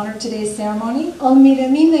honor today's ceremony. Amire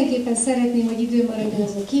mindenképpen szeretném, hogy idő maradjon,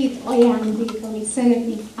 az a két ajándék, amit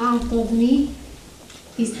szeretnék átadni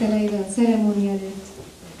tiszteletben a ceremónia előtt.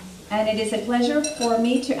 And it is a pleasure for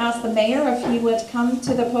me to ask the mayor if he would come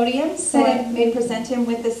to the podium so I may present him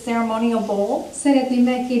with this ceremonial bowl. Szeretném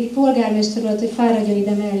megkérni polgármester urat, hogy fáradjon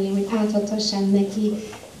ide mellé, hogy átadhassam neki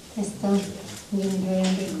ezt a ugyanúgy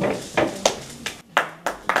ajándékot.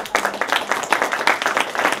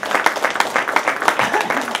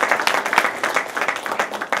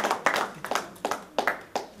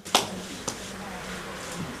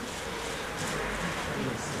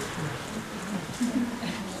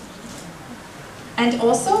 And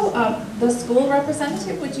also, the school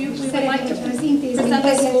representative, we would like to present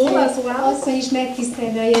the school as well. Asszony is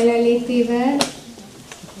megtisztelne a jelenlétével.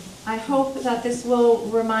 I hope that this will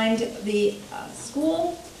remind the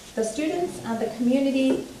school, the students, and the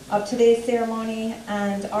community of today's ceremony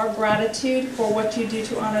and our gratitude for what you do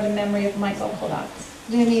to honor the memory of Michael Kováts.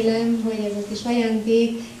 Remélem, hogy ez a kis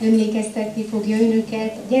ajándék emlékeztetni fogja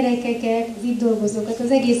önöket, a gyerekeket, az itt dolgozókat,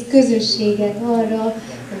 az egész közösséget arra,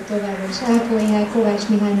 hogy továbbra is ápolják Kovács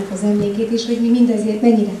Mihálynak az emlékét, és hogy mi mindezért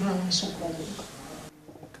mennyire hálásak vagyunk.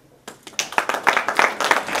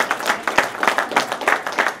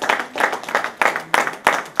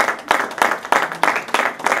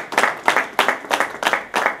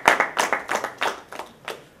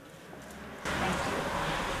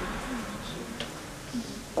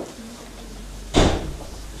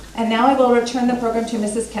 And now I will return the program to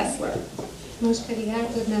Mrs. Kessler. Most pedig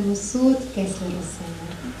átadnám a szót Kessler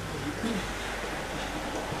asszonynak.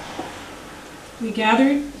 We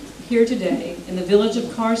gathered here today in the village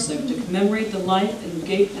of Karsuk to commemorate the life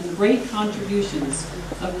and great contributions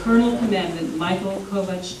of Colonel Commandant Michael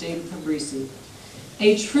Kováts de Fabrici,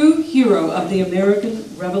 a true hero of the American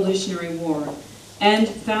Revolutionary War and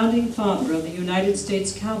founding father of the United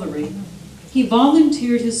States Cavalry. He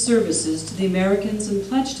volunteered his services to the Americans and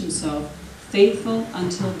pledged himself faithful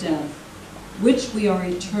until death, which we are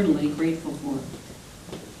eternally grateful for.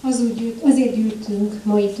 Azért gyűltünk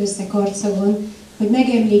ma itt össze Karcagon, hogy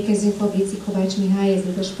megemlékezzünk Fabrici Kovács Mihály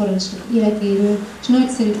ezredes parancsnok életéről és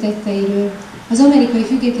nagyszerű tetteiről, az amerikai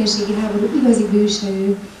függetlenségi háború igazi bőse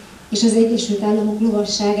ő, és az Egyesült Államok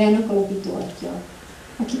lovasságának alapító atya,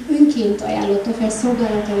 aki önként ajánlotta fel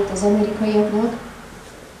szolgálatait az amerikaiaknak,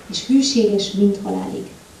 és hűséges mind halálig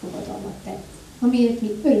fogadalmat tett, amiért mi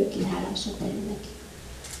örökké hálásak vagyunk neki.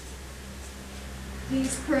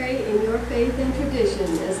 Please pray in your faith and tradition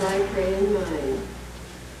as I pray in mine.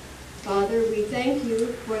 Father, we thank you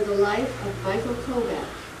for the life of Michael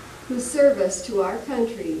Kovács, whose service to our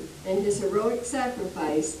country and his heroic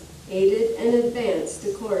sacrifice aided and advanced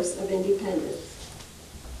the course of independence.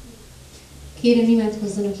 Kérem,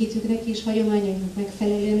 imádkozzanak hitüknek és hagyományainknak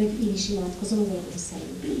megfelelően, hogy én is imádkozom az én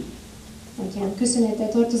szerint. Atyám, köszönettel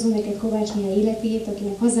tartozom neked Kovács Mihály életéért,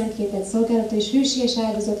 akinek hazánk értett szolgálata és hősies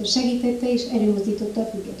áldozata segítette és előmozdította a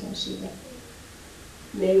függetlenséget.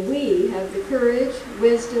 May we have the courage,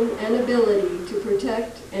 wisdom, and ability to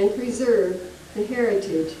protect and preserve the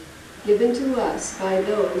heritage given to us by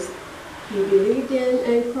those who believed in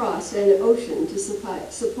and crossed an ocean to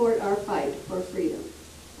support our fight for freedom.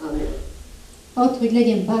 Amen. Add, hogy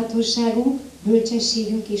legyen bátorságunk,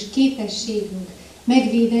 bölcsességünk és képességünk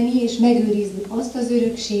megvédeni és megőrizni azt az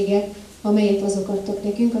örökséget, amelyet azok adtak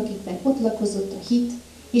nekünk, akikben ott lakozott a hit,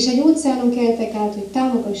 és egy óceánon keltek át, hogy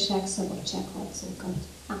támogassák szabadságharcunkat.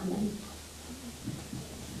 Amen.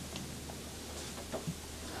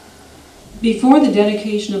 Before the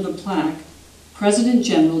dedication of the plaque, President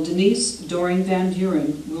General Denise Doring Van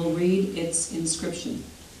Buren will read its inscription.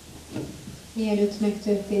 Mielőtt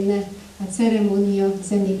megtörténne a ceremónia,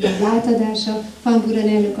 az emléktábla átadása, Van Buren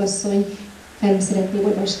elnökasszony fel szeretné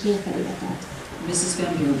olvasni a feliratát. Mrs.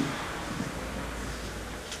 Van Buren.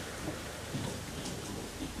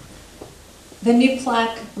 The new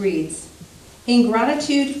plaque reads, "In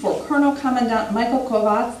gratitude for Colonel Commandant Michael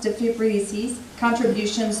Kováts de Fabrici's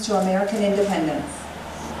contributions to American independence."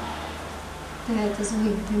 Tehát az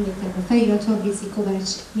új emléktábla felirat Fabrici Kovács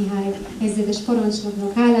Mihály ezredes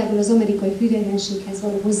parancsnoknak hálából az amerikai függetlenséghez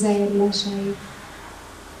való hozzájárulásáért.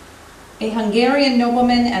 A Hungarian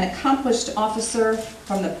nobleman and accomplished officer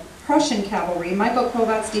from the Prussian cavalry, Michael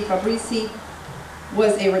Kováts de Fabrici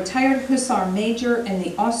was a retired hussar major in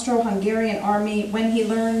the Austro-Hungarian army when he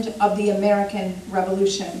learned of the American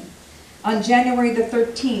Revolution. On January the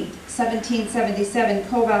 13th, 1777,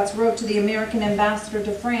 Kováts wrote to the American ambassador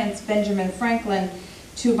to France, Benjamin Franklin,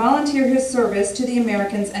 to volunteer his service to the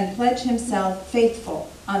Americans and pledge himself faithful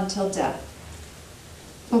until death.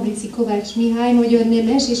 Fabrici Kovács Mihály magyar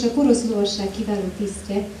nemes és a porosz lovasság kiváló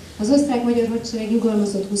tisztje, az osztrák-magyar hadsereg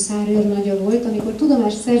nyugalmazott huszárőrnagya volt, amikor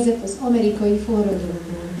tudomást szerzett az amerikai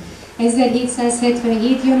forradalomról.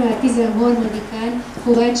 1777. január 13-án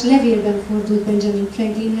Kovács levélben fordult Benjamin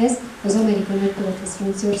Franklinhez, az amerikai nagykövethez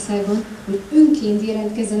Franciaországban, hogy önként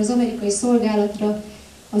jelentkezzen az amerikai szolgálatára,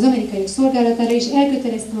 és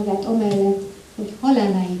elkötelezte magát amellett, hogy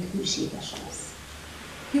haláláig hűséges lesz.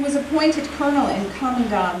 He was appointed colonel and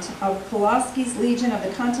commandant of Pulaski's Legion of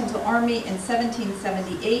the Continental Army in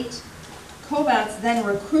 1778. Kováts then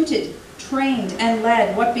recruited, trained, and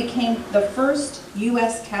led what became the first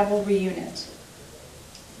U.S. cavalry unit.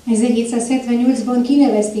 1778-ban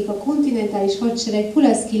kinevezték a kontinentális hadsereg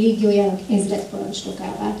Pulaski légiójának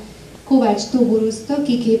ezredparancsnokává. Kovács toborozta,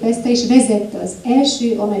 kiképezte és vezette az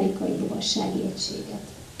első amerikai lovassági egységet.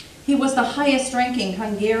 He was the highest-ranking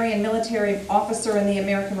Hungarian military officer in the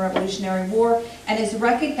American Revolutionary War and is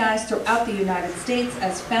recognized throughout the United States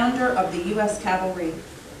as founder of the U.S. Cavalry.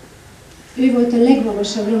 Ő volt a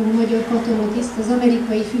legmagasabb rangú magyar katonatiszt az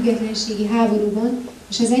amerikai függetlenségi háborúban,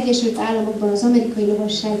 és az Egyesült Államokban az amerikai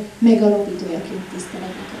lovasság megalapítójaként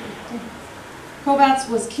tiszteletbe került. Kováts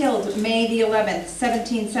was killed May the 11th,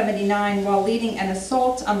 1779, while leading an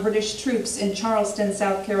assault on British troops in Charleston,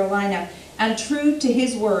 South Carolina, and true to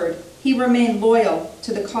his word, he remained loyal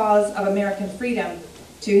to the cause of American freedom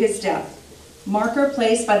to his death. Marker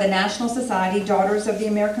placed by the National Society Daughters of the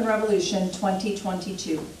American Revolution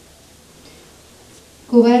 2022.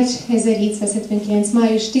 Kovács 1779.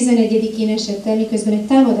 május 11-én esett el, miközben egy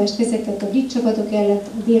támadást vezetett a brit csapatok ellen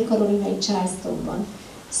a dél-karolinai Charlestonban.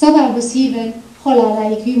 Szavához híven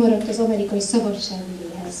haláláig hű maradt az amerikai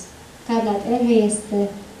szabadságügyéhez. Táblát elhelyezte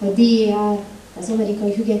a DER, az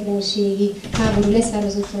amerikai függetlenségi háború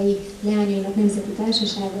leszármazottai leányainak nemzeti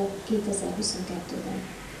társasága 2022-ben.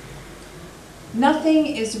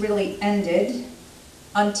 Nothing is really ended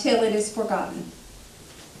until it is forgotten.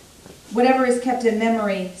 Whatever is kept in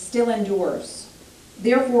memory still endures.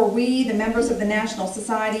 Therefore, we, the members of the National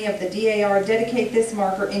Society of the DAR, dedicate this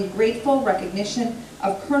marker in grateful recognition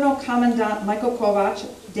of Colonel Commandant Michael Kovács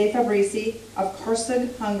de Fabrici of Kárszeg,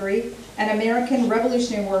 Hungary, an American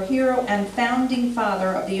Revolutionary War hero and founding father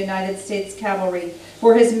of the United States Cavalry,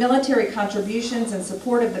 for his military contributions and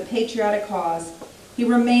support of the patriotic cause. He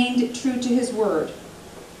remained true to his word,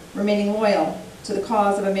 remaining loyal to the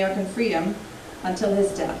cause of American freedom until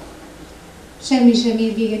his death. Semmi sem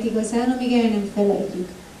ér véget igazán, amíg el nem felejtjük.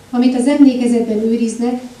 Amit az emlékezetben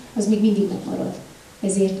őriznek, az még mindig megmarad.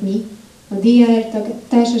 Ezért mi, a DAR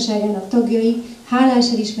társaságának tagjai,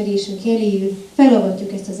 hálás elismerésünk jeléül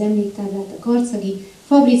felavatjuk ezt az emléktáblát a karcagi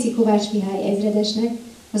Fabrici Kovács Mihály ezredesnek,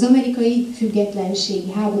 az amerikai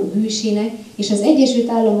függetlenségi háború hősének és az Egyesült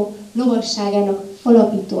Államok lovasságának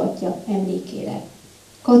alapítóatja emlékére.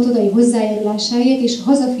 Katonai hozzájárulásáért és a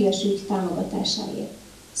hazafias ügy támogatásáért.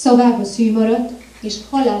 Szavához hű maradt, és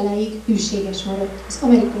haláláig hűséges maradt az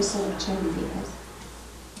amerikai szabadság ügyéhez.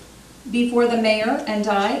 Before the mayor and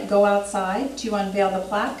I go outside to unveil the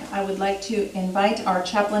plaque, I would like to invite our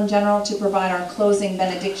chaplain general to provide our closing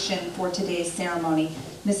benediction for today's ceremony.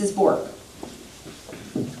 Mrs. Bork.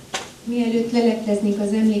 Mielőtt lelepleznénk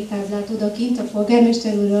az emléktáblát odakint, a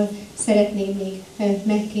polgármester úrral szeretném még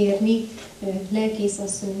megkérni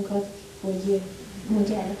lelkészasszonyunkat, hogy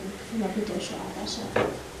mondja el nekünk a nap utolsó áldását.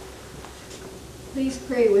 Please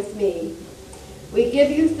pray with me. We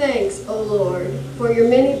give you thanks, O Lord, for your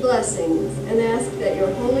many blessings and ask that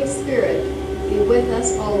your Holy Spirit be with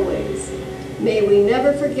us always. May we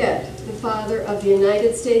never forget the father of the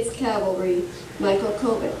United States Cavalry, Michael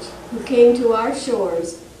Kovács, who came to our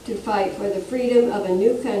shores to fight for the freedom of a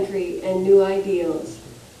new country and new ideals.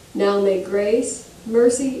 Now may grace,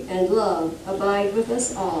 mercy, and love abide with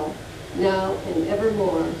us all, now and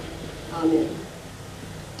evermore. Amen.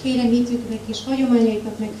 Kérem hitüknek és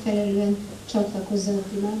hagyományaiknak megfelelően csatlakozzanak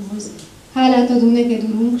imámhoz. Hálát adunk neked,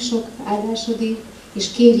 Urunk, sok áldásodért,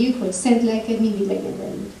 és kérjük, hogy szent lelked mindig legyen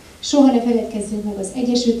velünk. Soha ne feledkezzünk meg az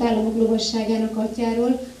Egyesült Államok lovasságának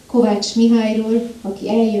atyáról, Kovács Mihályról, aki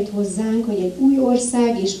eljött hozzánk, hogy egy új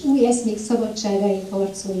ország és új eszmék szabadságáért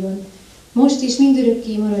harcoljon. Most és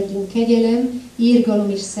mindörökké maradjon kegyelem, irgalom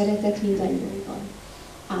és szeretet mindannyiunkban.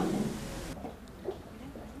 Amen.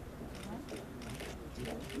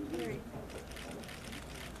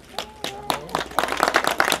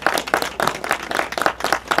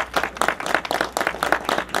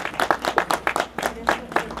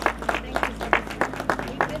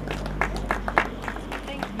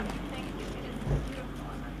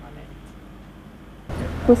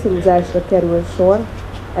 Koszorúzásra kerül sor.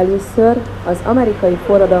 Először az amerikai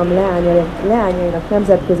forradalom leányainak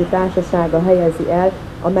nemzetközi társasága helyezi el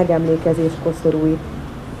a megemlékezés koszorúit.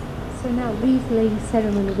 So now briefly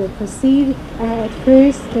ceremony will proceed. At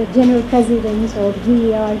first, the General President of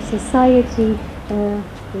DER Society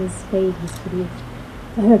is paid his tribute.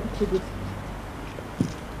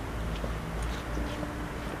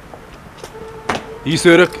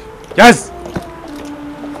 Díszőrök, kezd!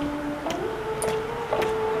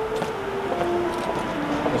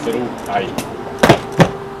 Koszorú, állj!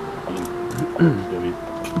 Rövid.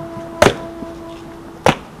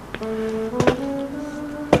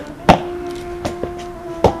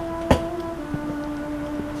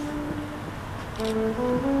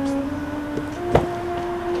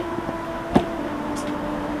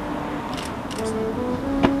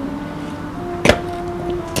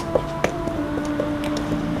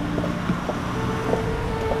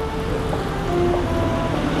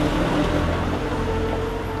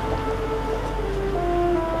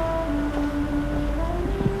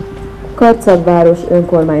 Karcag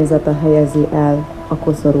önkormányzata helyezi el a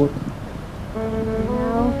koszorút.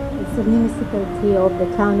 Now it's the municipality of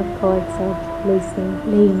the town of Kováts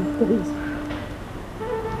laying the wreath.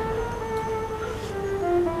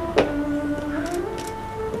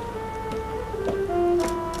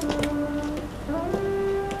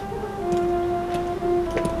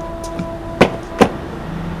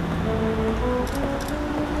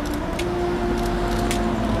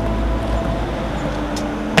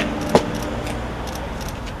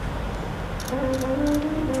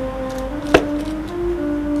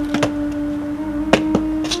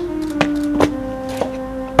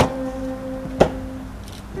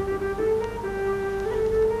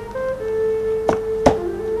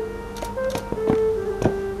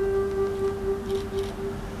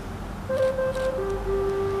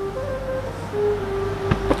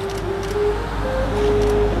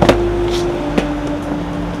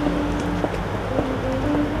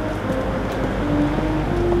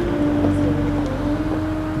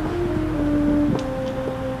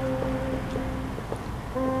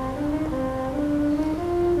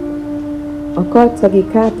 A karcagi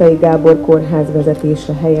Kátai Gábor kórház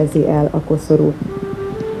vezetése helyezi el a koszorút.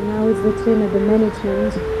 Now it's the turn of the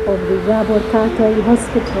management of the Gábor Kátai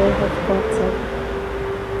Hospital of Kováts.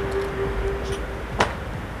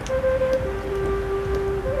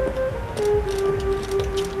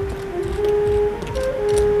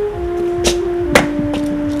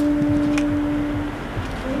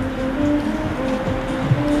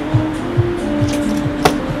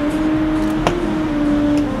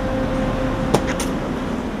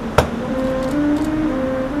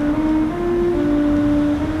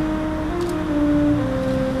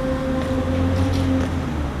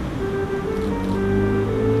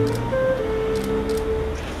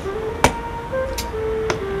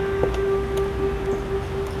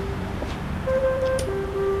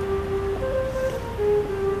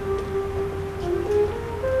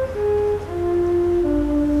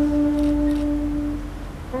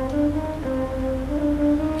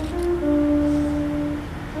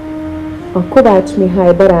 A Kovács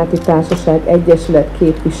Mihály Baráti Társaság Egyesület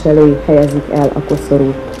képviselői helyezik el a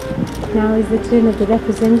koszorút. Now is the turn of the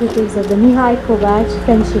representatives of the Mihály Kovács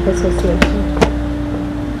Friendship Association.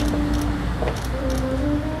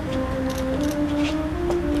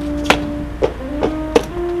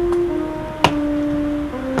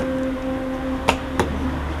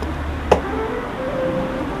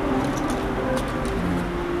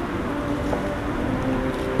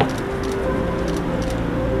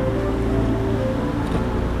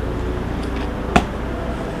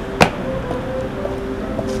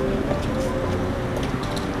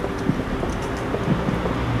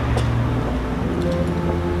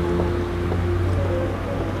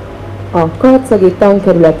 A Karcagi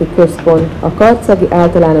Tankerületi Központ, a Karcagi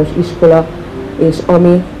Általános Iskola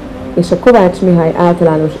és a Kovács Mihály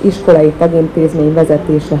Általános Iskolai Tagintézmény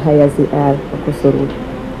vezetése helyezi el a koszorút.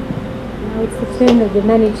 Now it's the turn of the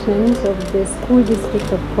management of the school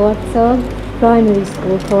district of Kováts, primary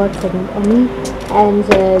school Kováts and Ami, and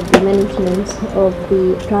the management of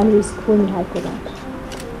the primary school Mihály Kovács.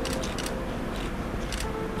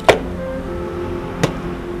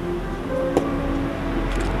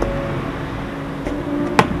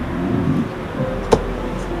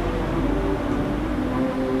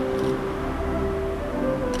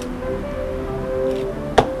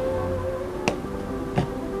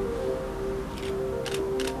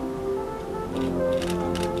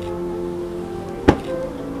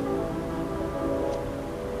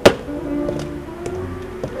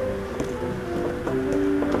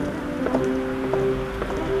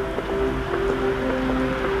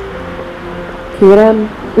 Kérem,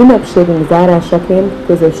 ünnepségünk zárásaként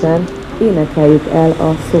közösen énekeljük el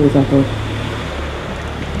a szózatot.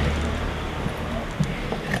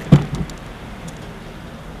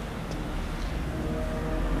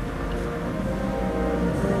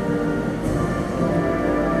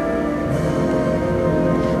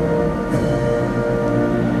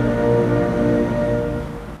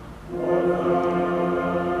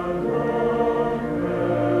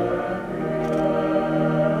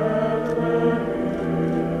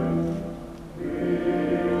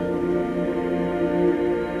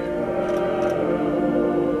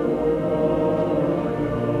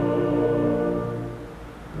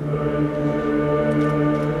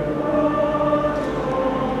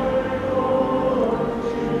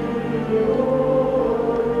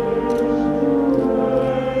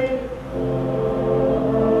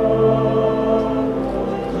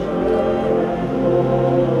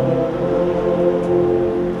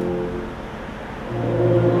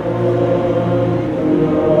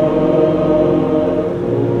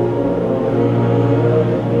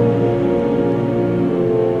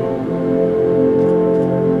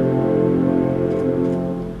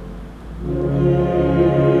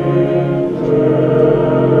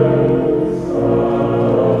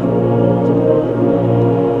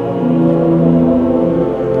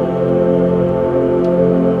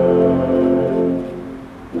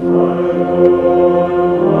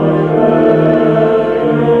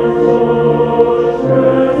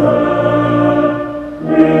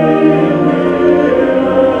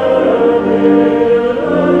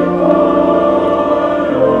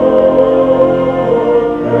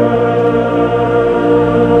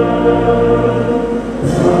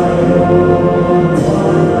 Amen.